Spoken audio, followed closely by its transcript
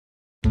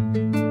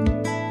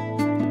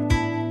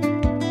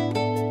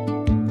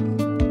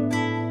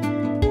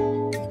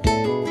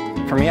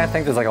For me, I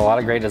think there's like a lot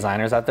of great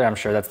designers out there. I'm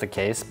sure that's the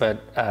case,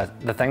 but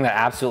the thing that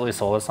absolutely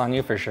sold us on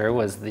you for sure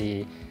was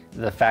the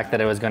fact that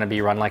it was going to be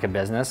run like a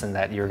business and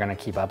that you were going to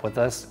keep up with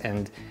us,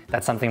 and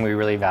that's something we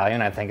really value.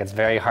 And I think it's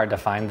very hard to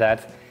find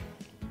that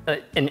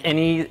in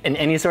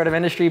any sort of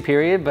industry,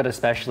 period, but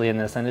especially in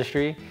this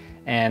industry.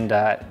 And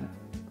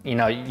you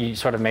know, you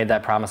sort of made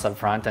that promise up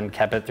front and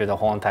kept it through the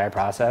whole entire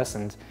process.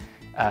 And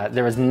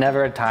there was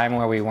never a time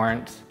where we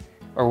weren't,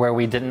 or where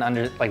we didn't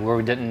where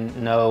we didn't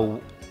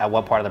know at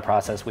what part of the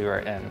process we were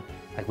in.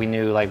 Like we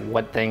knew like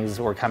what things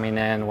were coming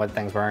in, what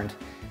things weren't,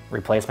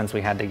 replacements we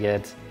had to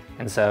get.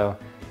 And so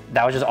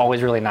that was just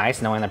always really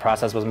nice, knowing the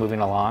process was moving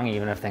along,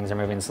 even if things are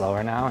moving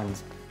slower now.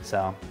 And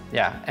so,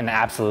 yeah, and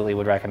absolutely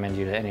would recommend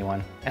you to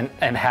anyone,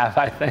 and have,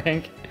 I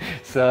think,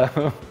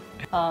 so.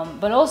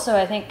 But also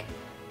I think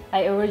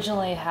I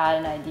originally had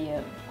an idea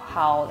of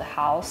how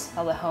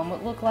the home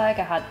would look like.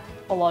 I had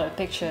a lot of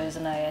pictures,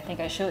 and I think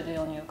I showed you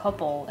on your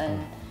couple,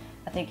 and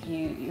I think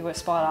you were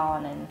spot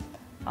on, and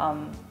I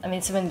mean,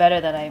 it's even better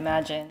than I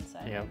imagined. So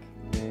Yep.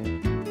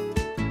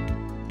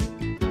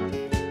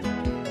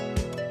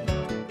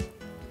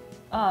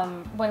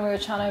 When we were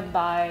trying to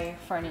buy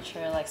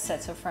furniture, like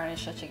sets of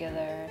furniture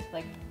together,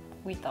 like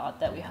we thought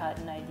that we had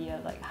an idea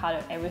of like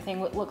how everything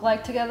would look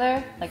like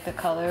together, like the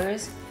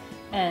colors.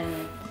 And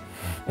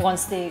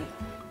once we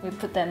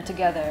put them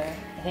together,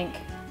 I think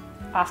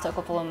after a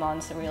couple of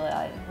months, I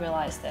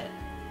realized that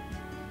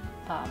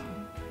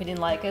we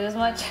didn't like it as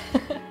much.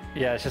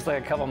 Yeah, it's just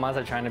like a couple months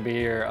of trying to be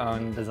your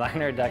own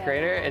designer,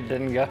 decorator. Yeah. It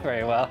didn't go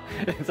very well.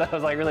 So I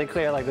was like really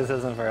clear, like this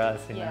isn't for us,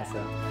 you know,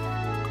 so.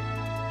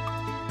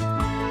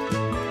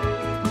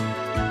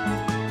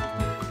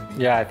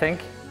 Yeah, I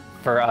think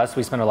for us,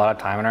 we spend a lot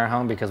of time in our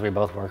home because we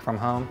both work from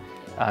home.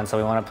 And so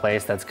we want a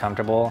place that's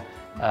comfortable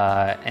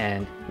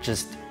and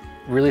just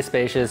really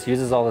spacious,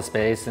 uses all the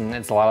space, and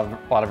it's a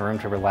lot of room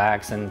to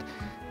relax. And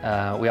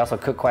we also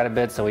cook quite a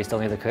bit, so we still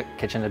need the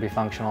kitchen to be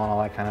functional and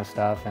all that kind of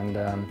stuff. And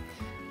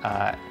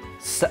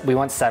we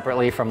want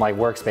separately from like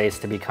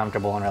workspace to be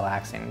comfortable and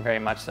relaxing, very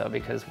much so,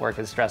 because work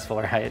is stressful,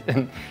 right?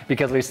 And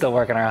because we still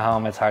work in our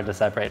home, it's hard to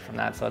separate from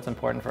that. So it's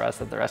important for us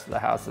that the rest of the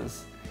house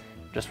is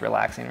just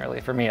relaxing,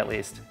 really, for me at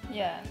least.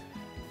 Yeah.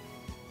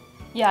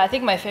 Yeah, I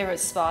think my favorite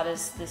spot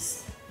is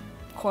this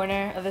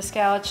corner of this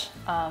couch.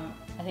 I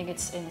think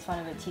it's in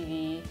front of a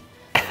TV.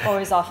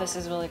 Cory's office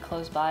is really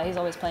close by. He's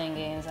always playing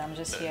games. I'm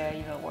just here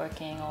either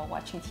working or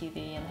watching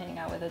TV and hanging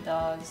out with the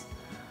dogs.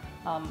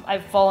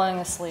 I've fallen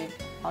asleep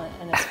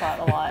in this spot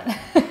a lot.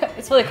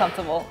 It's really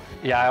comfortable.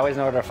 Yeah, I always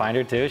know where to find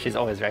her too. She's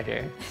always right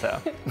here, so.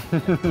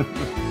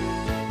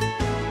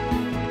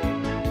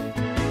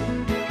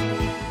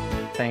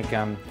 I think,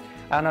 I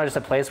don't know, just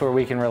a place where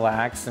we can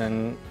relax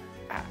and,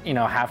 you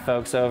know, have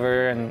folks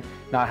over and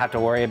not have to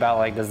worry about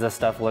like, does this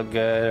stuff look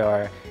good,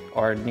 or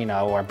you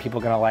know, are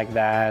people gonna like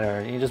that,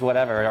 or you know, just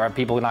whatever, or are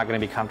people not gonna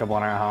be comfortable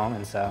in our home?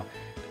 And so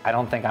I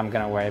don't think I'm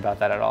gonna worry about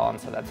that at all, and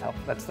so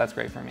that's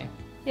great for me.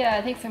 Yeah,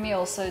 I think for me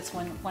also it's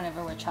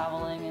whenever we're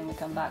traveling and we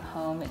come back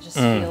home, it just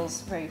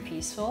feels very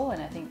peaceful,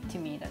 and I think to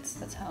me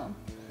that's home.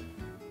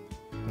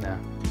 Yeah.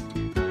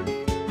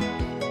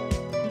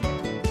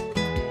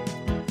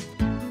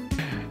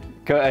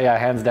 Yeah,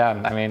 hands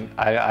down. I mean,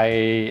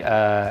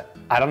 I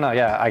don't know.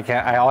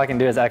 Yeah, all I can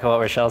do is echo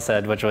what Rochelle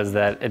said, which was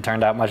that it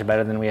turned out much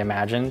better than we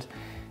imagined,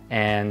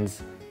 and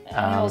it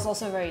was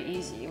also very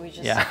easy. We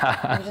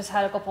just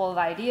had a couple of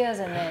ideas,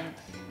 and then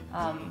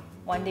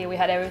one day we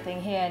had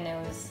everything here, and it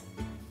was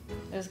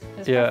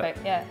perfect.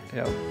 Yeah.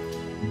 Yep.